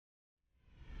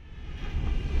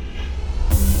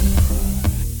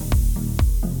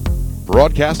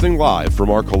Broadcasting live from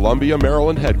our Columbia,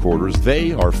 Maryland headquarters,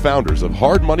 they are founders of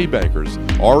Hard Money Bankers,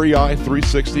 REI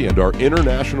 360, and are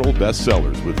international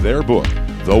bestsellers with their book,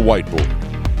 The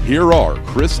Whiteboard. Here are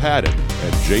Chris Haddon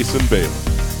and Jason Bailey.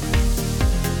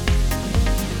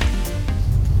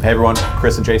 Hey everyone,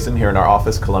 Chris and Jason here in our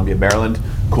office, Columbia, Maryland.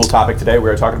 Cool topic today.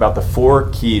 We're talking about the 4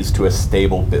 keys to a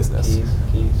stable business.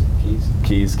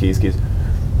 Keys.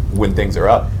 When things are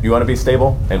up, you want to be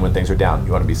stable, and when things are down,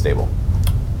 you want to be stable.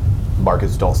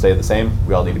 Markets don't stay the same.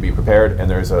 We all need to be prepared, and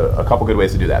there's a couple good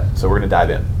ways to do that. So we're going to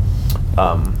dive in. You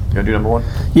want to do number 1?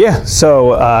 Yeah.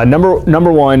 So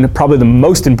number 1, probably the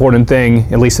most important thing,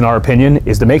 at least in our opinion,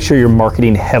 is to make sure you're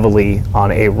marketing heavily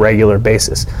on a regular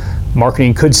basis.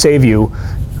 Marketing could save you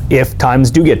if times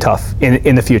do get tough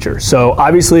in the future. So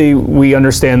obviously we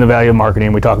understand the value of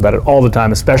marketing. We talk about it all the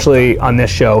time, especially on this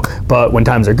show. But when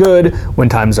times are good, when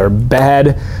times are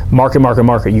bad,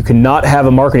 market. You cannot have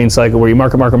a marketing cycle where you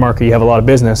market, you have a lot of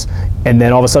business, and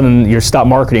then all of a sudden you stop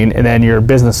marketing and then your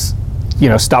business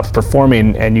stops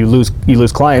performing and you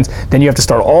lose clients. Then you have to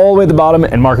start all the way at the bottom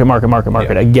and market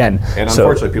again. And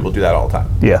unfortunately people do that all the time.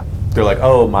 Yeah. They're like,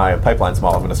 oh, my pipeline's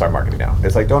small, I'm going to start marketing now.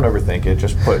 It's like, don't overthink it.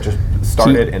 Just start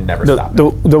it and never stop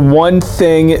it. The one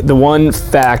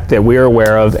fact that we're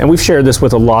aware of, and we've shared this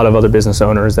with a lot of other business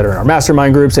owners that are in our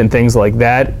mastermind groups and things like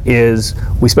that, is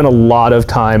we spend a lot of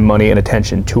time, money, and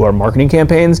attention to our marketing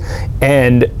campaigns.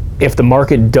 And if the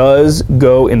market does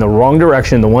go in the wrong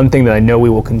direction, the one thing that I know we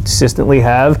will consistently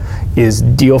have is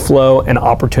deal flow and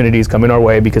opportunities coming our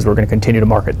way because we're going to continue to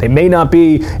market. They may not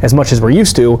be as much as we're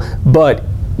used to, but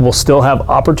we'll still have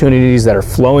opportunities that are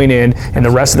flowing in, and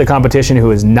the rest of the competition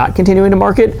who is not continuing to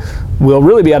market will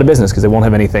really be out of business because they won't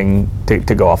have anything to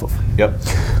go off of. Yep.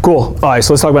 Cool. All right,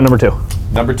 so let's talk about number 2.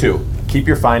 Number 2, keep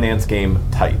your finance game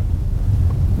tight.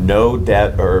 No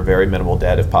debt or very minimal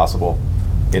debt if possible.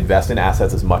 Invest in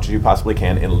assets as much as you possibly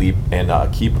can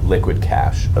and keep liquid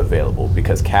cash available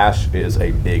because cash is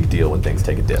a big deal when things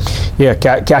take a dip. Yeah,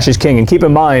 cash is king. And keep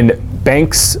in mind,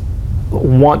 banks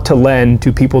want to lend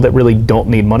to people that really don't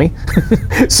need money.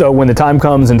 So when the time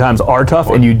comes and times are tough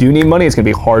and you do need money, it's going to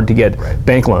be hard to get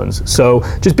bank loans. So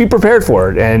just be prepared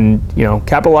for it and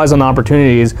capitalize on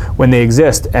opportunities when they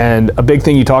exist. And a big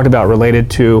thing you talked about related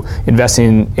to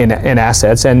investing in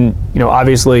assets and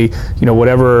obviously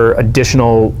whatever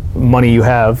additional money you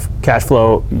have, cash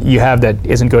flow you have that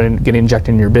isn't going to get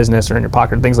injected in your business or in your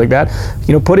pocket or things like that,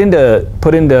 put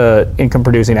into income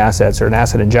producing assets or an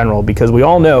asset in general, because we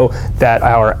all know that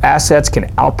our assets can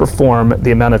outperform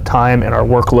the amount of time and our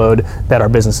workload that our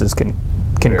businesses can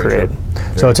create.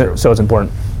 So it's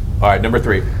important. All right, number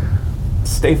 3,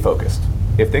 stay focused.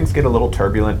 If things get a little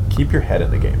turbulent, keep your head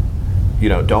in the game.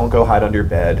 Don't go hide under your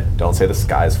bed. Don't say the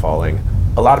sky's falling.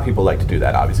 A lot of people like to do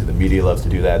that. Obviously, the media loves to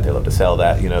do that. They love to sell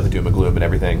that, the doom and gloom and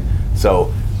everything.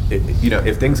 So,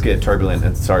 if things get turbulent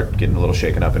and start getting a little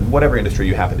shaken up in whatever industry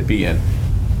you happen to be in,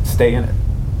 stay in it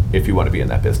if you want to be in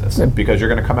that business, because you're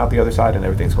going to come out the other side and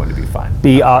everything's going to be fine.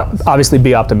 Obviously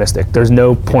be optimistic. There's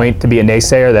no point to be a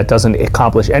naysayer. That doesn't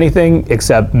accomplish anything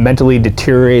except mentally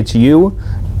deteriorates you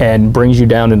and brings you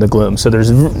down in the gloom. So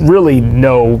there's really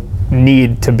no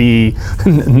need to be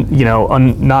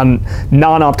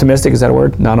non-optimistic. Is that a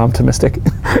word? Non-optimistic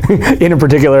in a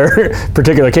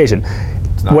particular occasion.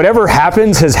 Whatever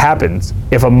happens has happened.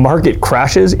 If a market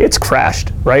crashes, it's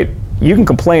crashed, right? You can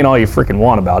complain all you freaking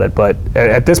want about it, but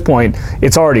at this point,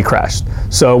 it's already crashed.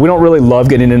 So we don't really love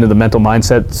getting into the mental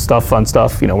mindset fun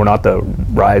stuff. We're not the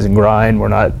rise and grind. We're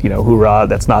not, hoorah,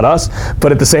 that's not us.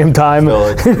 But at the same time,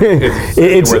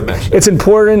 it's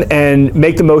important, and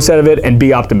make the most out of it and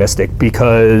be optimistic,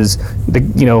 because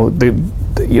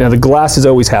the glass is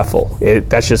always half full.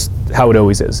 That's just how it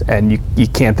always is, and you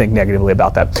can't think negatively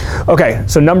about that. Okay,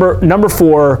 so number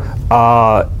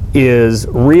 4. Is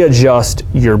readjust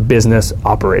your business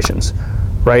operations,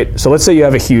 right? So let's say you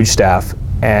have a huge staff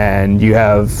and you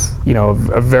have,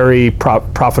 a very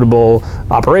profitable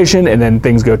operation, and then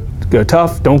things go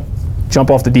tough. Don't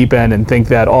jump off the deep end and think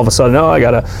that all of a sudden, I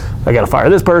gotta fire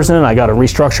this person, I gotta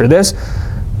restructure this.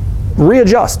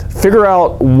 Readjust. Figure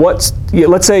out let's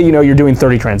say you're doing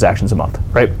 30 transactions a month,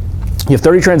 right? You have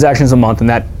 30 transactions a month, and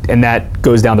that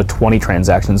goes down to 20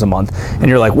 transactions a month. And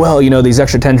you're like, well, these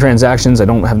extra 10 transactions, I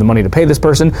don't have the money to pay this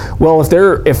person. Well, if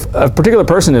a particular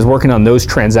person is working on those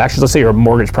transactions, let's say you're a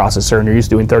mortgage processor and you're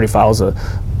used to doing 30 files a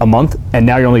month, and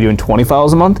now you're only doing 20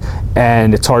 files a month,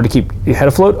 and it's hard to keep your head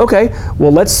afloat. Okay,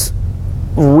 well, let's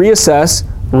reassess,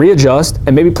 readjust,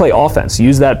 and maybe play offense.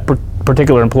 Use that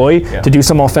particular employee to do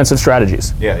some offensive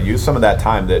strategies. Yeah, use some of that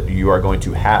time that you are going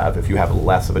to have if you have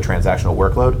less of a transactional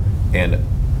workload, and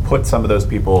put some of those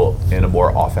people in a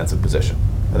more offensive position.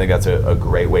 I think that's a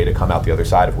great way to come out the other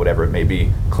side of whatever it may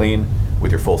be, clean,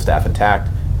 with your full staff intact,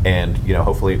 and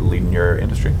hopefully leading your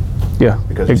industry. Yeah.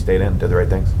 Because you stayed in, did the right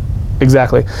things.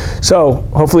 Exactly. So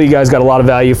hopefully you guys got a lot of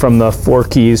value from the 4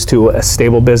 keys to a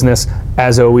stable business.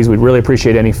 As always, we'd really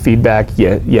appreciate any feedback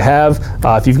you have.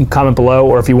 If you can comment below,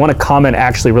 or if you want to comment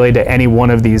actually related to any one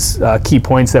of these key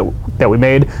points that we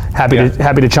made, happy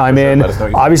to chime in.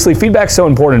 Obviously, feedback's so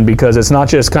important because it's not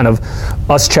just kind of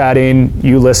us chatting,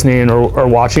 you listening or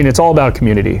watching. It's all about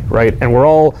community, right? And we're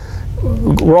all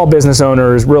business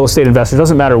owners, real estate investors.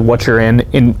 Doesn't matter what you're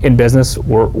in business.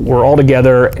 We're all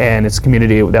together, and it's a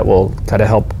community that will kind of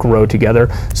help grow together.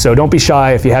 So don't be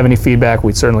shy. If you have any feedback,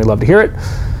 we'd certainly love to hear it.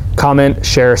 Comment,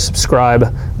 share,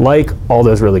 subscribe, like, all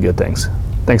those really good things.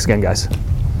 Thanks again, guys.